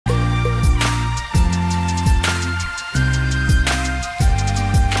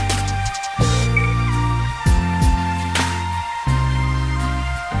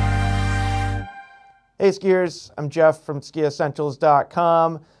Hey skiers, I'm Jeff from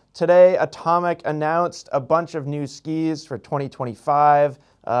Skiessentials.com. Today, Atomic announced a bunch of new skis for 2025.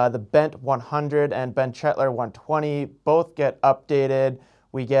 The Bent 100 and Bentchetler 120 both get updated.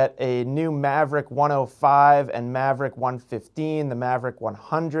 We get a new Maverick 105 and Maverick 115. The Maverick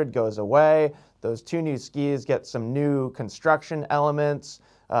 100 goes away. Those two new skis get some new construction elements.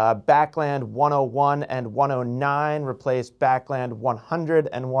 Backland 101 and 109 replace Backland 100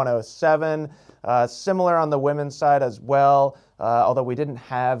 and 107. Similar on the women's side as well, although we didn't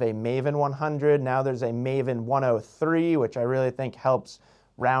have a Maven 100. Now there's a Maven 103, which I really think helps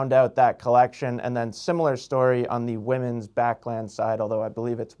round out that collection. And then similar story on the women's Backland side, although I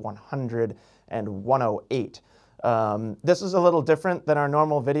believe it's 100 and 108. This is a little different than our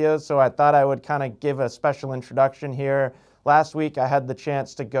normal videos, so I thought I would kind of give a special introduction here. Last week, I had the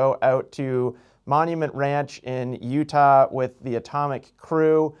chance to go out to Monument Ranch in Utah with the Atomic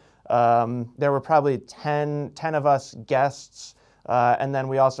crew. There were probably 10 of us guests, and then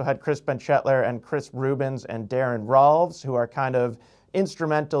we also had Chris Bentchetler and Chris Rubens and Darren Rolves, who are kind of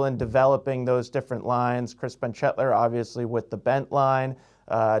instrumental in developing those different lines. Chris Bentchetler, obviously, with the Bent line.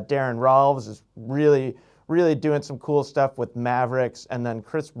 Darren Rolves is really doing some cool stuff with Mavericks, and then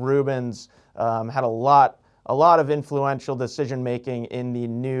Chris Rubens had a lot of influential decision-making in the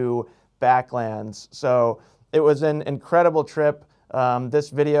new Backlands. So it was an incredible trip.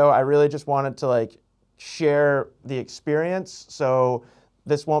 This video, I really just wanted to share the experience. So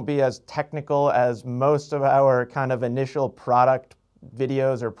this won't be as technical as most of our kind of initial product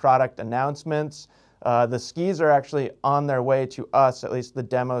videos or product announcements. The skis are actually on their way to us, at least the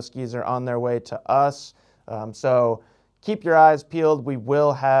demo skis are on their way to us. So keep your eyes peeled. We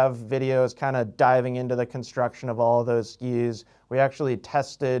will have videos kind of diving into the construction of all of those skis. We actually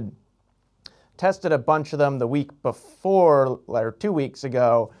tested a bunch of them the week before, or 2 weeks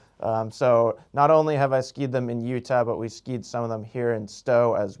ago. So not only have I skied them in Utah, but we skied some of them here in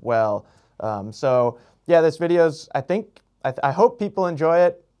Stowe as well. So yeah, this video's, I hope people enjoy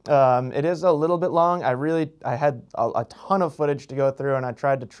it. It is a little bit long. I had a ton of footage to go through, and I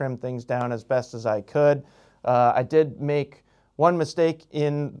tried to trim things down as best as I could. I did make one mistake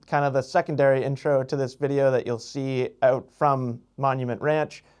in kind of the secondary intro to this video that you'll see out from Monument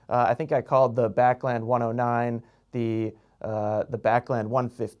Ranch. I think I called the Backland 109 the Backland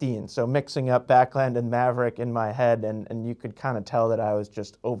 115. So mixing up Backland and Maverick in my head, and you could kind of tell that I was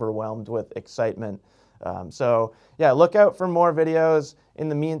just overwhelmed with excitement. So yeah, look out for more videos. In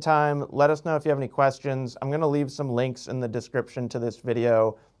the meantime, let us know if you have any questions. I'm going to leave some links in the description to this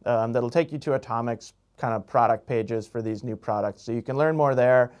video that'll take you to Atomic's kind of product pages for these new products, so you can learn more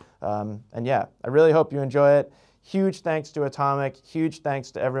there. And yeah, I really hope you enjoy it. Huge thanks to Atomic. Huge thanks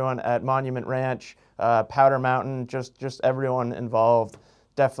to everyone at Monument Ranch, Powder Mountain, just everyone involved.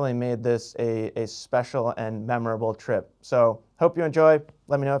 Definitely made this a special and memorable trip. So hope you enjoy.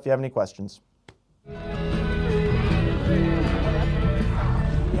 Let me know if you have any questions. Put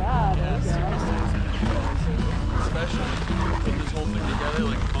this whole thing together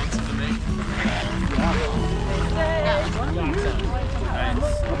like months in the making.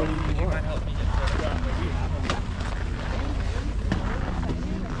 Nice. You might help me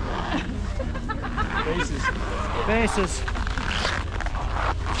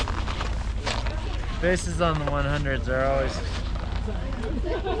Bases on the 100s are always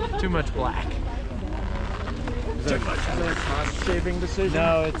too much black. Is that a cost-saving decision?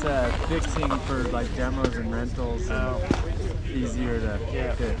 No, it's fixing for like demos and rentals. So easier to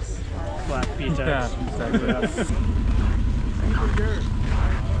fix. Black P-types. Yeah, exactly.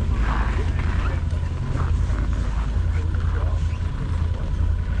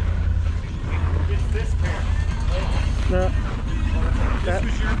 this pair. No. This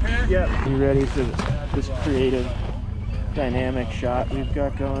was your pair? Yep. You ready for this creative, dynamic shot we've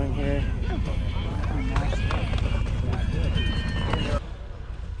got going here?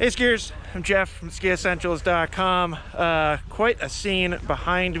 Hey skiers, I'm Jeff from Skiessentials.com. Quite a scene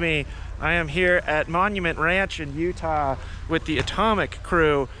behind me. I am here at Monument Ranch in Utah with the Atomic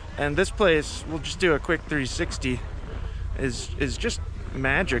crew, and this place, we'll just do a quick 360, is just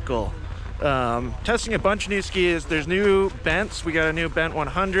magical. Testing a bunch of new skis. There's new Bents. We got a new Bent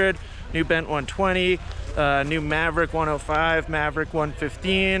 100, new Bent 120, new Maverick 105, Maverick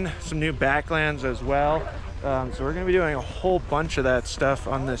 115, some new Backlands as well. So we're going to be doing a whole bunch of that stuff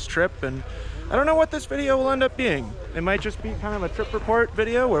on this trip, and I don't know what this video will end up being. It might just be kind of a trip report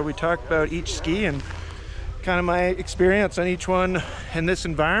video where we talk about each ski and kind of my experience on each one in this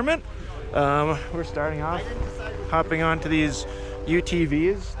environment. We're starting off hopping onto these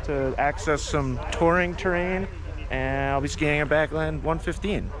UTVs to access some touring terrain, and I'll be skiing a Backland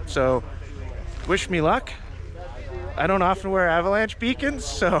 115. So wish me luck. I don't often wear avalanche beacons,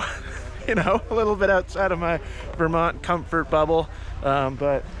 so you know, a little bit outside of my Vermont comfort bubble.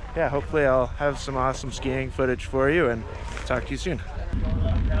 But yeah, hopefully I'll have some awesome skiing footage for you, and talk to you soon.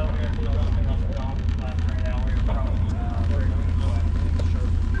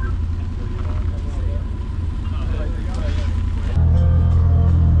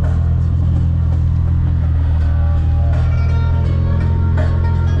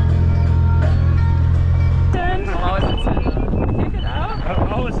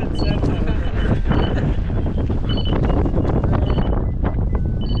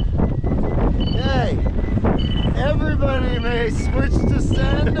 Everybody may switch to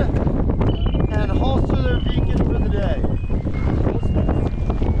send and holster their beacon for the day.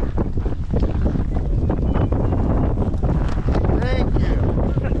 Thank you.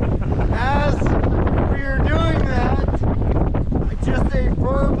 As we are doing that, just a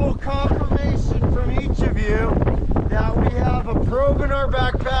verbal confirmation from each of you that we have a probe in our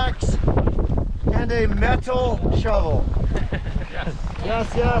backpacks and a metal shovel.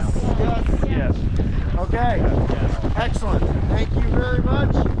 Yes, yes, yes. Yes. Okay, excellent. Thank you very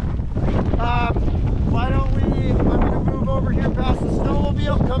much. Why don't we, I'm going to move over here past the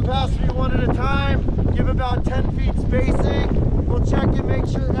snowmobile, come past me one at a time, give about 10 feet spacing. We'll check and make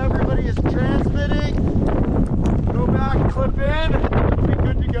sure everybody is transmitting. Go back, clip in, we'll be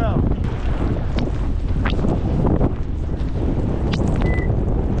good to go.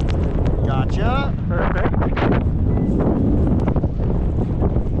 Gotcha. Perfect.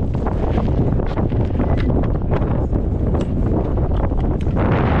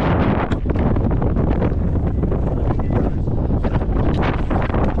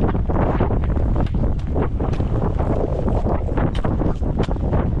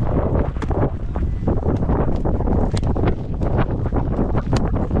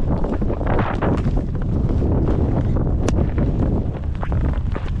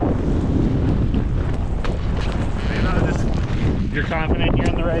 You're confident you're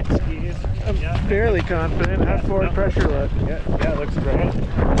on the right skis? I'm fairly confident. How's forward pressure look? Yeah, it looks great.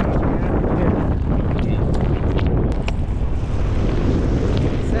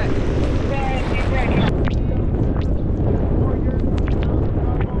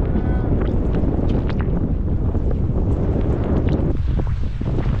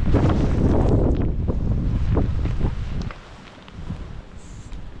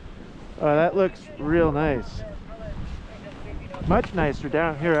 Oh, that looks real nice. Much nicer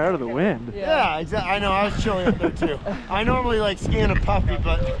down here out of the wind. Yeah, exactly. I know, I was chilling up there too. I normally like skiing a puffy,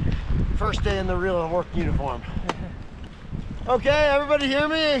 but first day in the real work uniform. Okay, everybody hear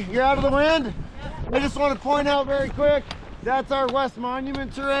me? You're out of the wind? I just want to point out very quick, that's our West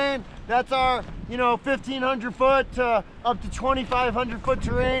Monument terrain. That's our, 1,500 foot to up to 2,500 foot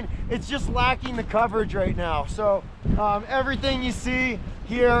terrain. It's just lacking the coverage right now. So everything you see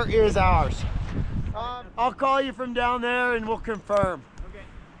here is ours. I'll call you from down there and we'll confirm. Okay.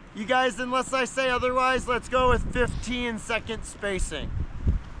 You guys, unless I say otherwise, let's go with 15-second spacing.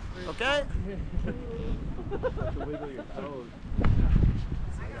 Okay? Wiggle your toes.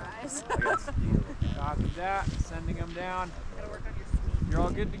 Copy that. Sending them down. You're all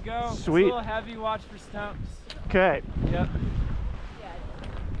good to go. Sweet. A little heavy. Watch for stumps. Okay. Yep.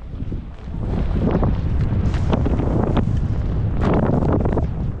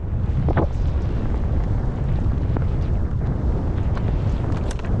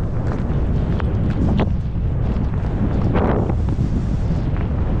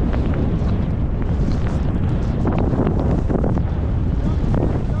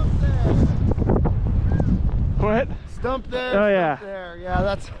 What? Stump there. Oh, yeah. Stump there. Yeah,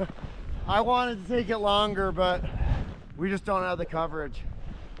 that's. I wanted to take it longer, but we just don't have the coverage.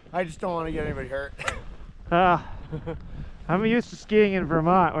 I just don't want to get anybody hurt. I'm used to skiing in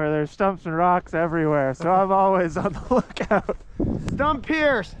Vermont where there's stumps and rocks everywhere, so I'm always on the lookout. Stump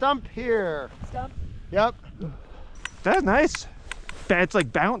here, stump here. Stump? Yep. That's nice. It's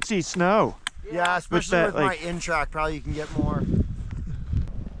like bouncy snow. Yeah, especially that, with like, my in-track, probably you can get more.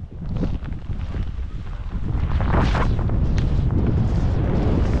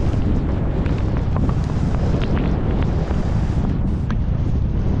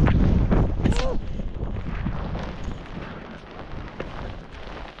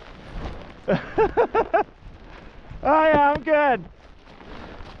 Oh yeah, I'm good.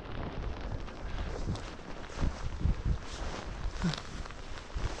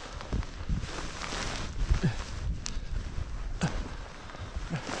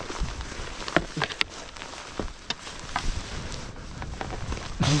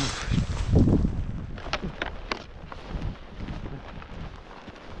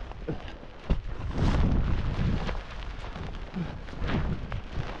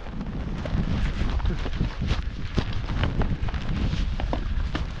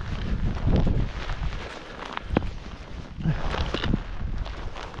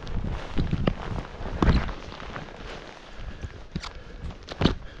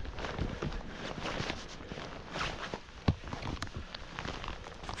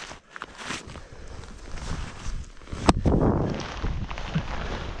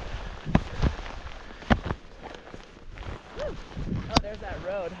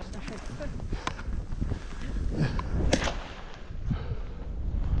 road.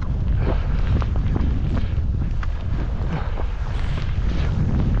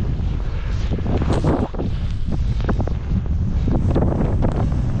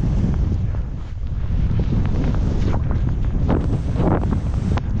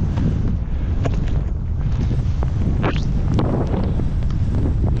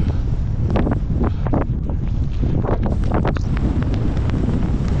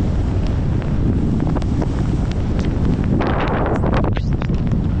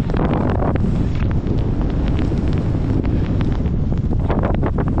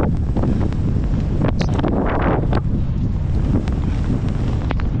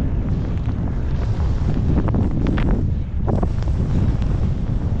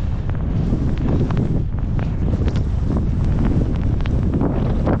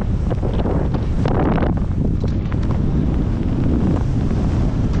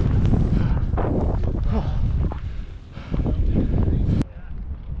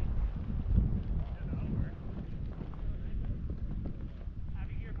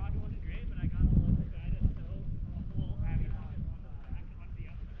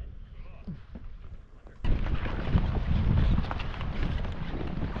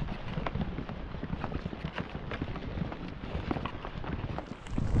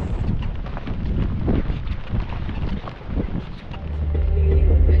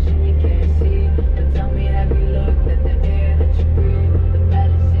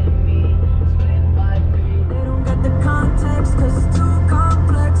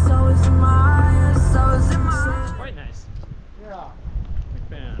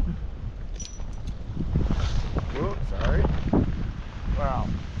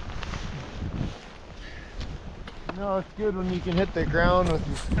 No, it's good when you can hit the ground with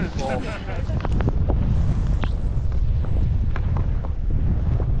your speed ball.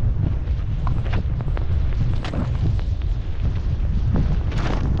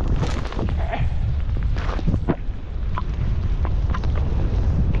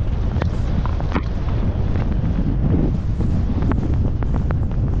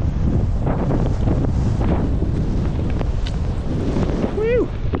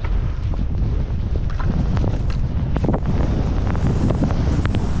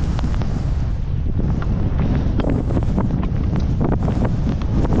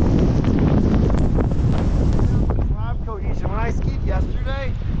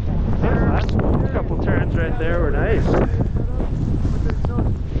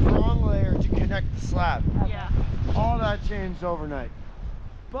 Overnight.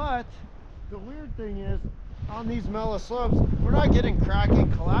 But the weird thing is, on these mellow slopes, we're not getting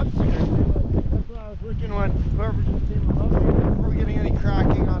cracking, collapsing or anything. That's what I was looking when whoever just came above me, we're getting any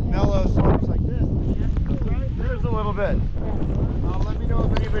cracking on mellow slopes like this. Right? There's a little bit. Let me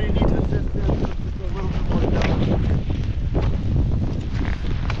know if anybody needs assistance. It's a little bit more down.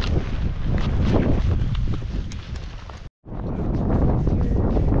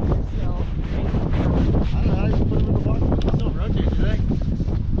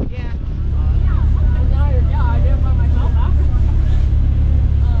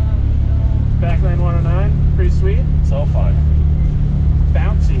 Backland 109, pretty sweet. So fun.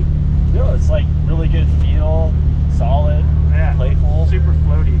 Bouncy. No, it's like really good feel, solid, yeah, playful. Super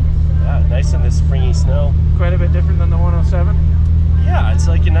floaty. Yeah, nice in the springy snow. Quite a bit different than the 107? Yeah, it's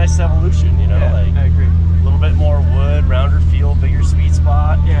like a nice evolution, you know? Yeah, like I agree. A little bit more wood, rounder feel, bigger sweet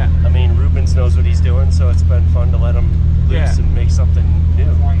spot. Yeah. I mean, Rubens knows what he's doing, so it's been fun to let him loose and make something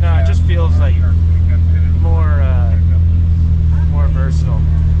new. No, it just feels like more versatile.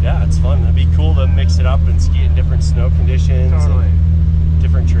 Yeah, it's fun. It'd be cool to mix it up and ski in different snow conditions. Totally. And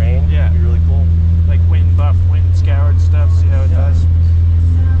different terrain. Yeah. It'd be really cool. Like wind buffed, wind scoured stuff, see how it does.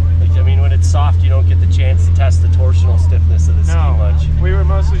 Like, I mean, when it's soft, you don't get the chance to test the torsional stiffness of the ski much. We were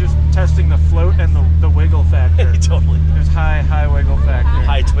mostly just testing the float and the wiggle factor. Totally. There's high wiggle factor.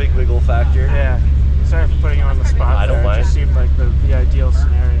 High twig wiggle factor. Yeah. Sorry for putting you on the spot. I don't mind. It just seemed like the ideal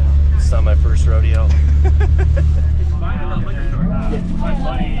scenario. It's not my first rodeo.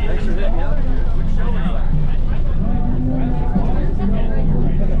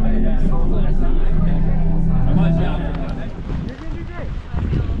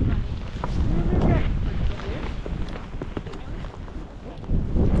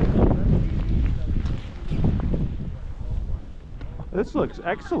 This looks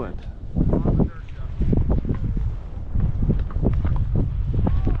excellent.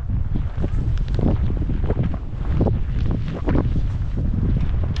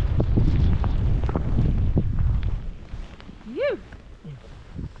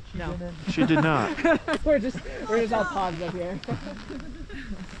 No. She did not. we're just all paused up here.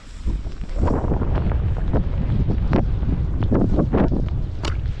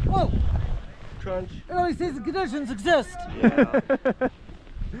 bunch? Early season conditions exist. Yeah.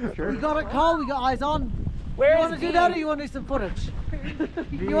 We got it, Cole. We got eyes on. Where You is want to B? do that, or you want to do some footage?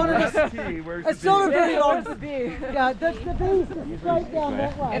 You want to just? It's sort of pretty long. Yeah, the B's straight down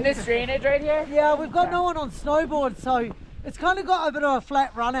that way. And this drainage right here? Yeah, we've got no one on snowboard, so it's kind of got a bit of a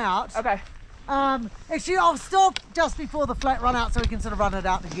flat run out. Okay. Actually, I'll stop just before the flat run out so we can sort of run it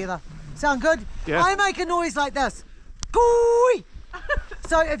out together. Sound good? Yeah. I make a noise like this. Gooey!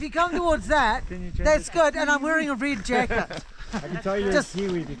 So if you come towards that, that's good. And I'm wearing a red jacket. I can tell you're Just- a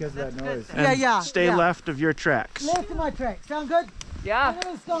Kiwi because of that noise. Yeah. Stay yeah. left of your tracks. Left of my track. Sound good? Yeah. I'm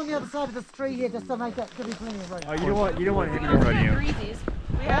going to go on the other side of this tree here just to make that give me plenty of room. Oh, you don't want him in front of you.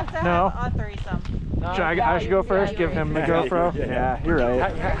 We have to No. have a threesome. I should go first, give him the GoPro? Yeah, you're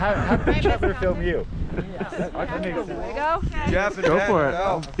right. How did Chetler film you? That makes sense. There we go. Jeff and Go Ben, for it. go.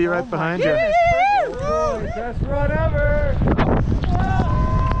 I'll be right behind you. Best run ever!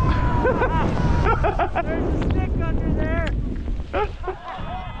 There's a stick under there.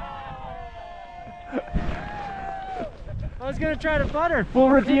 I was gonna try to butter. We'll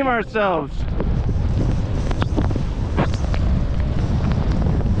redeem ourselves.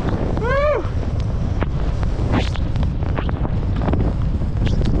 Woo!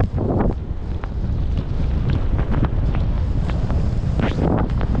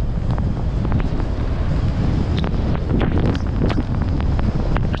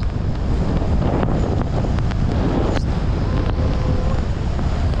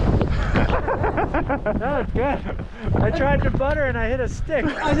 That was good. I tried to butter and I hit a stick.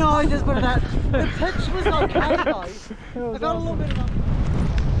 I know, I just put it out. The pitch was okay though. I got a little bit of a...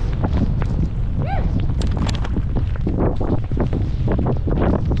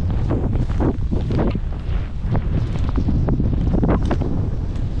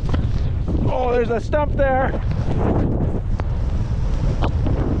 Oh, there's a stump there.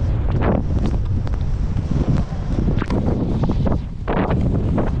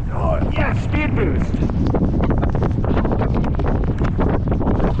 Oh, yeah, speed boost.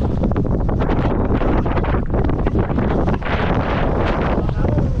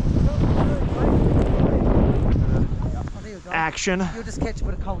 Oh, there you go. Action. You'll just catch a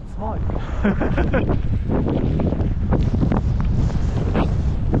bit of cold smoke.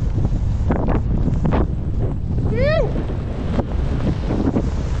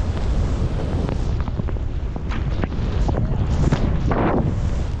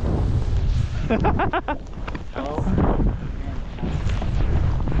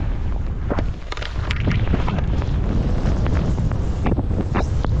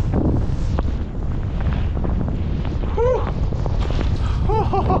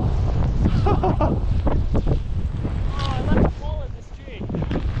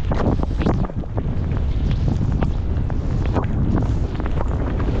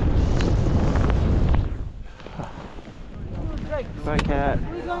 Bye, cat.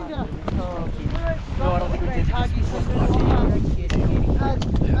 We're going to... No, I don't think we did.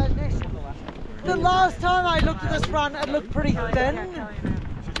 The last time I looked at this run, it looked pretty thin.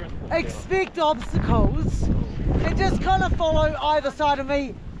 Expect obstacles and just kind of follow either side of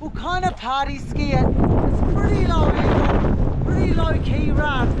me. We'll kind of party ski it. It's pretty low level, pretty low key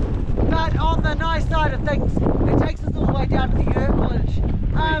run. But on the nice side of things, it takes us all the way down to the yurt village.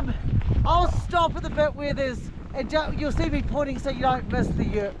 I'll stop at the bit where there's, and you'll see me pointing so you don't miss the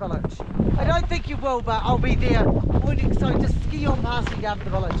yurt village. I don't think you will, but I'll be there pointing, so just ski on past me down to the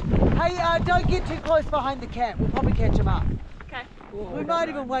village. Hey, don't get too close behind the cat. We'll probably catch him up. Okay. We might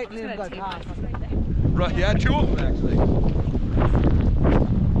even wait and let him go past. Right, yeah, two of them actually.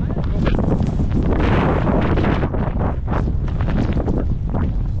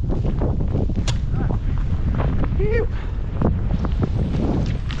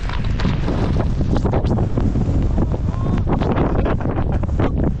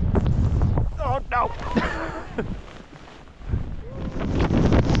 Oh, no.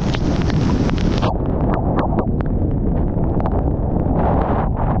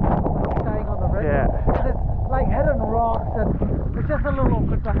 Staying on the ridge. Yeah. It's like hidden rocks and it's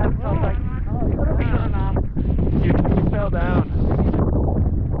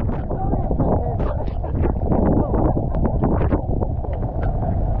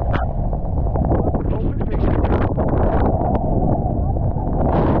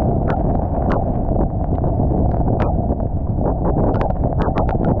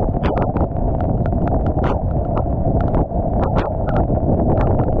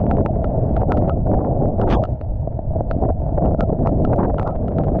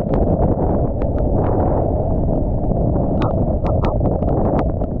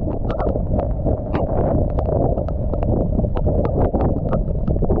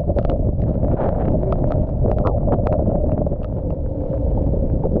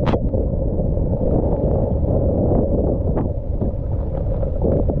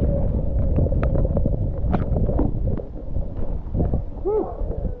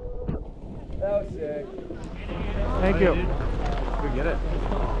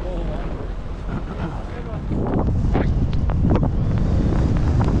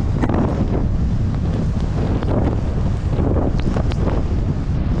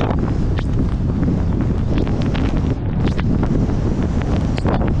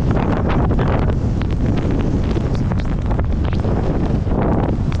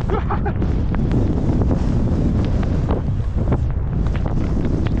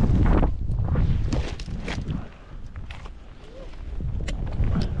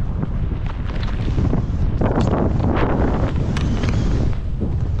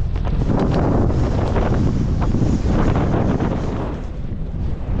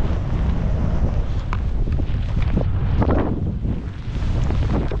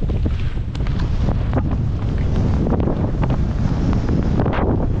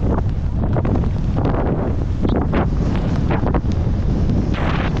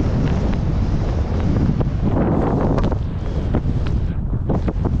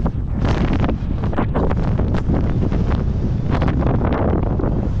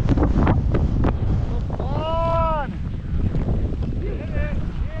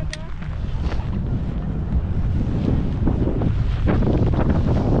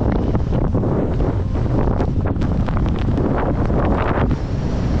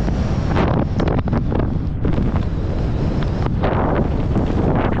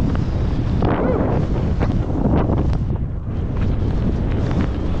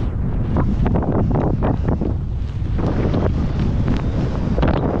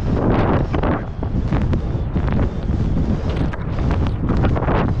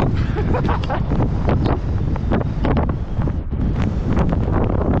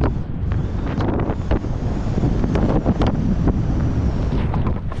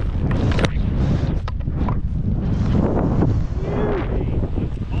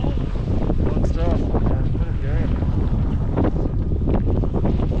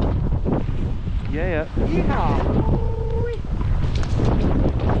Yeehaw!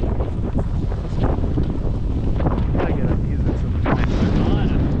 I gotta use it sometime.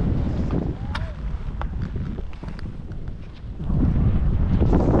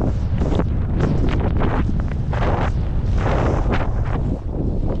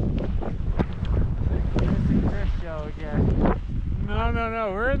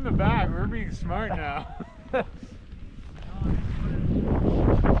 No, we're in the back. We're being smart now.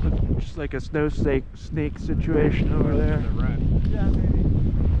 Just like a snow snake situation over there. Yeah, maybe.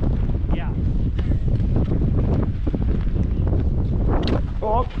 Yeah.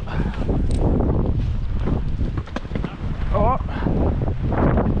 Oh. Oh.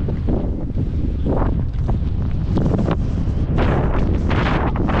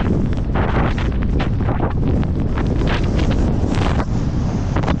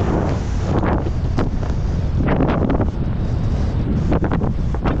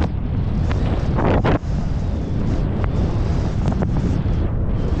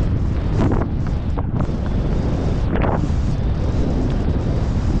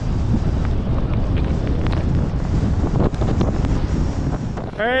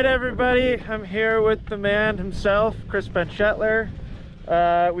 All right, everybody, I'm here with the man himself, Chris Bentchetler.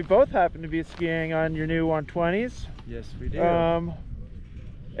 We both happen to be skiing on your new 120s. Yes, we do.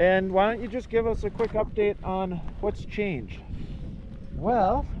 And why don't you just give us a quick update on what's changed?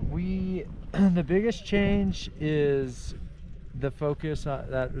 Well, the biggest change is the focus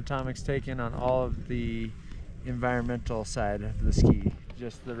that Atomic's taken on all of the environmental side of the ski,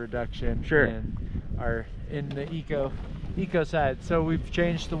 just the reduction in the eco side. So we've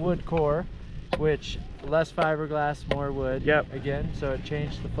changed the wood core, which less fiberglass, more wood. Yep. Again, so it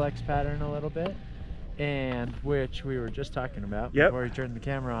changed the flex pattern a little bit, and which we were just talking about before we turned the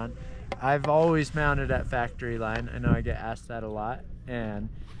camera on. I've always mounted at factory line. I know I get asked that a lot, and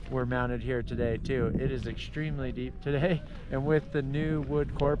we're mounted here today too. It is extremely deep today, and with the new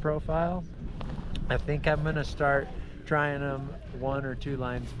wood core profile, I think I'm gonna start trying them 1 or 2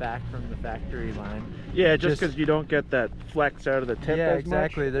 lines back from the factory line. Yeah, just because you don't get that flex out of the tip as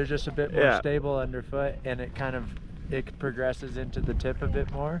exactly. much. They're just a bit more stable underfoot, and it progresses into the tip a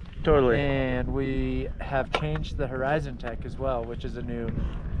bit more. Totally. And we have changed the Horizon Tech as well, which is a new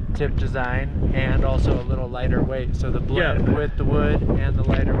tip design and also a little lighter weight. So the blend with the wood and the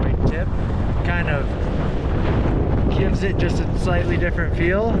lighter weight tip kind of gives it just a slightly different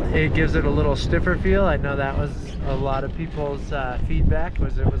feel. It gives it a little stiffer feel. I know that was a lot of people's feedback,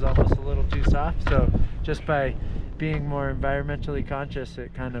 was it was almost a little too soft. So just by being more environmentally conscious,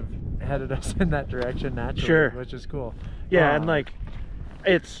 it kind of headed us in that direction naturally, which is cool. Yeah, and like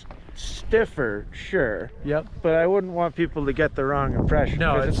it's stiffer, but I wouldn't want people to get the wrong impression.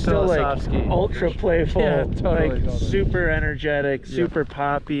 No, it's still like soft ski. ultra playful, totally. super energetic, super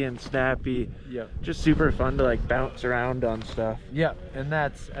poppy and snappy. Just super fun to like bounce around on stuff. And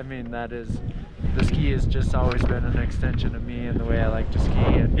that is, the ski has just always been an extension of me and the way I like to ski,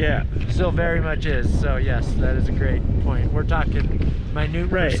 and still very much is. So yes, that is a great point. We're talking minute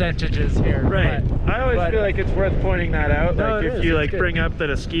percentages here. I always feel like it's worth pointing that out. No, like if you like bring up that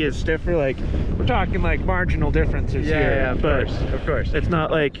a ski is stiffer, like we're talking like marginal differences here. Yeah, of course. It's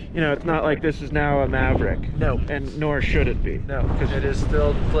not like, it's not like this is now a Maverick. No. And nor should it be. No, because it is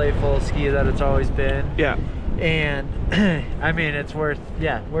still the playful ski that it's always been. Yeah. And I mean, it's worth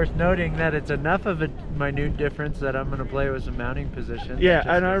noting that it's enough of a minute difference that I'm going to play with some mounting positions. Yeah,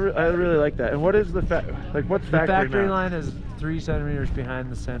 and I really like that. And what is what's the factory line is 3 centimeters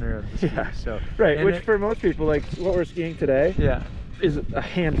behind the center of the ski. So which for most people, like what we're skiing today, is a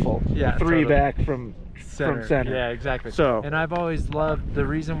handful. 3 back from center. Yeah, exactly. So, and I've always loved, the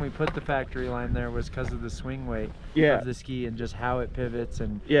reason we put the factory line there was because of the swing weight of the ski and just how it pivots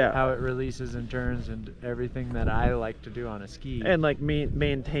and how it releases and turns and everything that I like to do on a ski. And like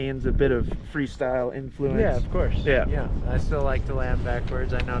maintains a bit of freestyle influence. Yeah, of course. Yeah. I still like to land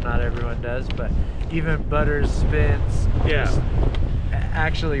backwards. I know not everyone does, but even butters, spins,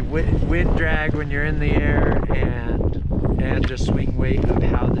 actually wind drag when you're in the air, and just swing weight of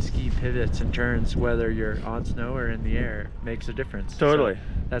how the ski pivots and turns, whether you're on snow or in the air, makes a difference. Totally. So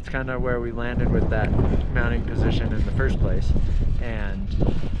that's kind of where we landed with that mounting position in the first place. And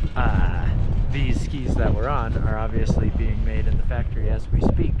these skis that we're on are obviously being made in the factory as we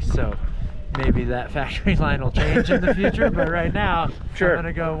speak. So maybe that factory line will change in the future, but right now I'm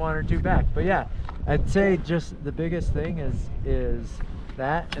gonna go 1 or 2 back. But yeah, I'd say just the biggest thing is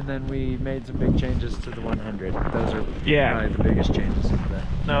that, and then we made some big changes to the 100. Those are probably the biggest changes of that.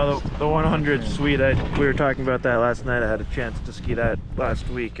 No, the 100 sweet. We were talking about that last night. I had a chance to ski that last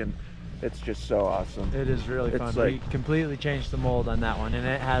week, and it's just so awesome. It is really fun. We completely changed the mold on that one, and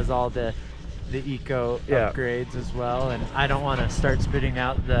it has all the eco Yeah. upgrades as well, and I don't want to start spitting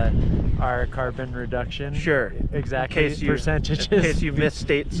out our carbon reduction exactly in percentages. In case you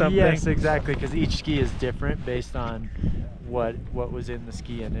misstate something. Yes, exactly, because each ski is different based on what was in the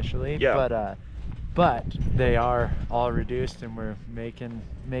ski initially. Yeah. But they are all reduced, and we're making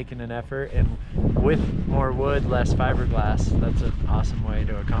an effort, and with more wood, less fiberglass, that's an awesome way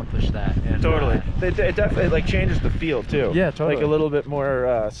to accomplish that. And Totally. It definitely like changes the feel too. Yeah, totally. Like a little bit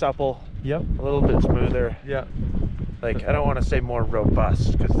more supple. Yep. A little bit smoother. Yeah. Like I don't want to say more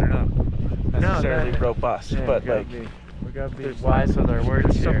robust because they're not necessarily robust, but like we gotta be there's wise with our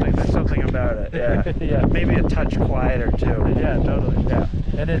words here. there's something about it. Yeah. Yeah. Maybe a touch quieter too. Yeah, totally. Yeah.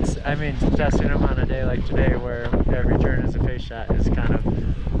 And it's, I mean, testing them on a day like today where every turn is a face shot is kind of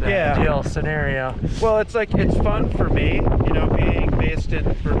the ideal scenario. Well, it's like, it's fun for me, you know, being based in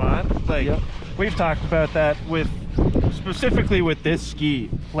Vermont. Like, we've talked about that specifically with this ski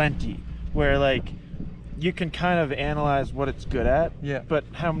plenty, where like you can kind of analyze what it's good at. Yeah. But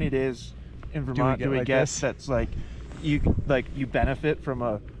how many days in Vermont do we get that's like you benefit from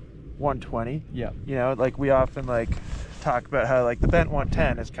a 120? Yeah. You know, like we often like talk about how like the bent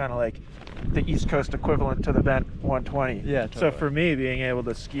 110 is kind of like the East Coast equivalent to the bent 120. Yeah, So for me, being able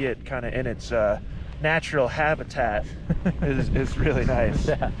to ski it kind of in its natural habitat is really nice.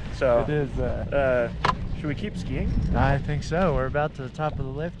 Yeah. So it is. should we keep skiing? I think so. We're about to the top of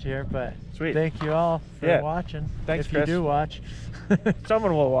the lift here, but Sweet. Thank you all for watching. Thanks, if Chris. you do watch.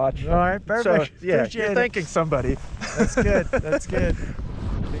 Someone will watch. All right, perfect. So, yeah, Appreciate you're it. thanking somebody. That's good. That's good.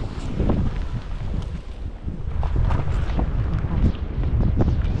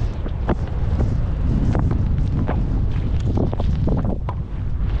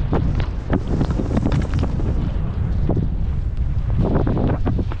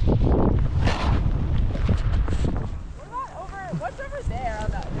 What's over there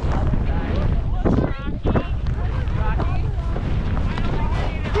on that other side? Rocky?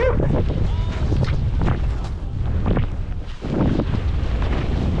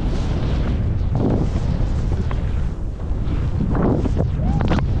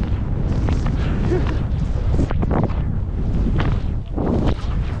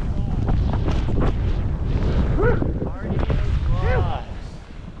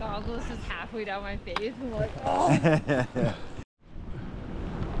 Goggles is halfway down my face. I'm like, oh.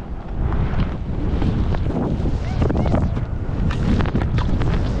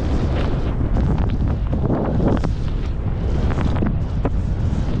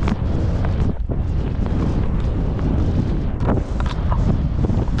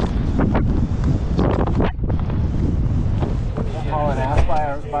 Hauling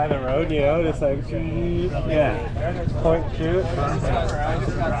ass by the road, you know, just like, yeah, point, shoot.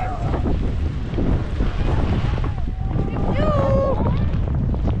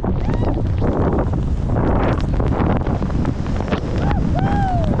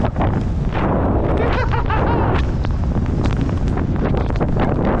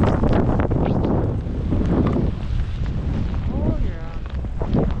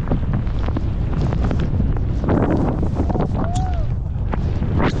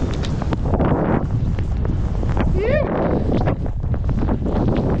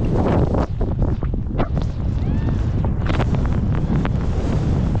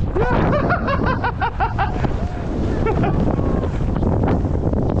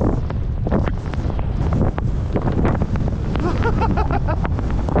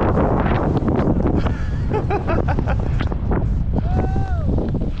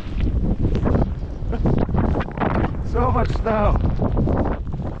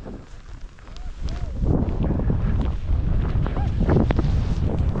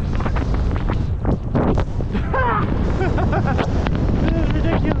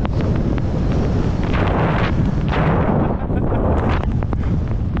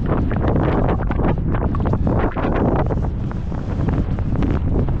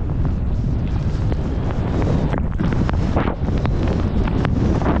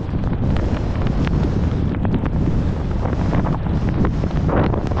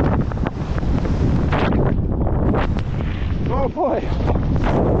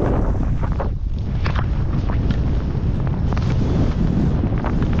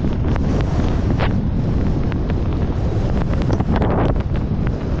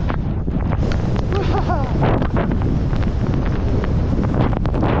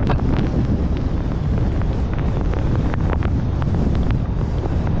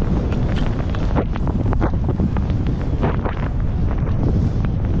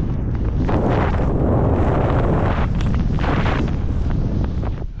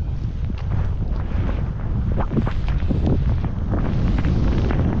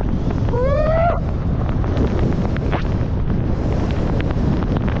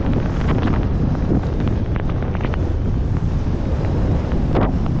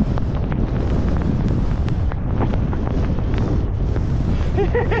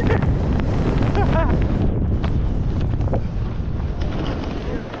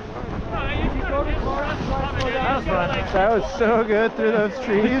 was fun. That was so good through those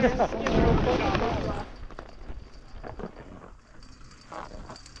trees.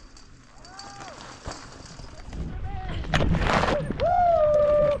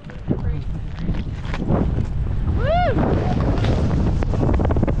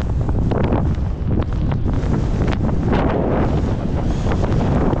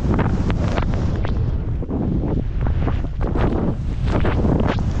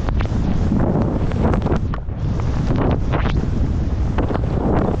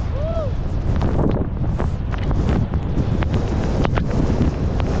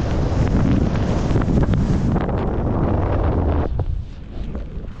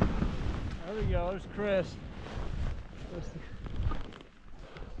 There's Chris.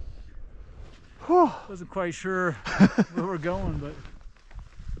 Wasn't quite sure where we're going,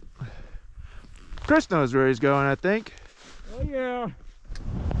 but Chris knows where he's going, I think. oh yeah.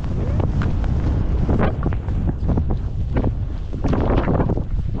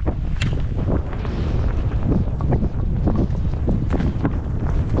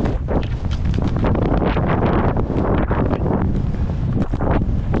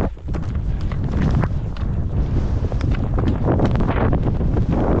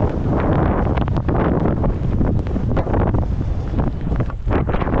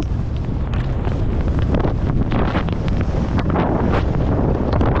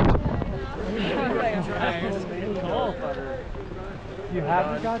 You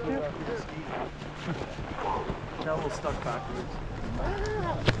haven't got to? Got a little stuck backwards.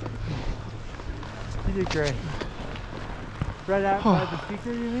 You did great. Right out by the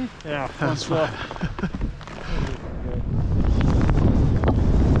speaker, you mean? Yeah, That's fun.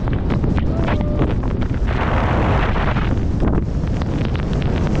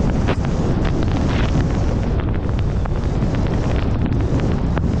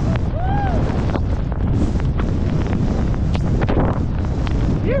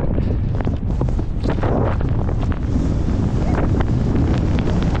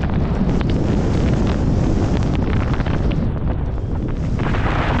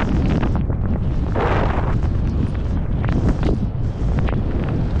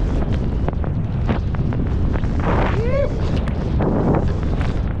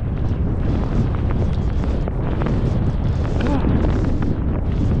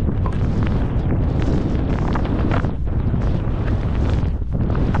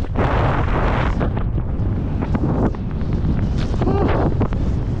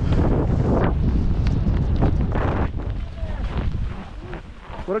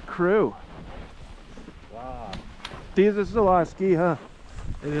 What a crew. Wow. This is a lot of ski, huh?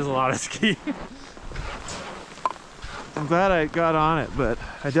 It is a lot of ski. I'm glad I got on it, but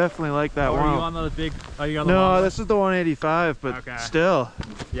I definitely like that one. Are you on the big? Are you on the No, long this is the 185, but Okay. still.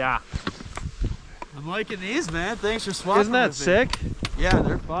 Yeah. I'm liking these, man. Thanks for swapping. Isn't that with me. sick? Yeah,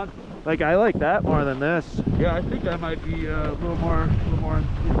 they're fun. Like, I like that more than this. Yeah, I think that might be a little more.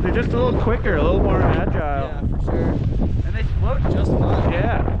 They're just a little quicker, a little more agile. Yeah, for sure. And they float just fine.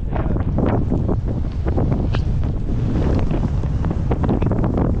 Yeah.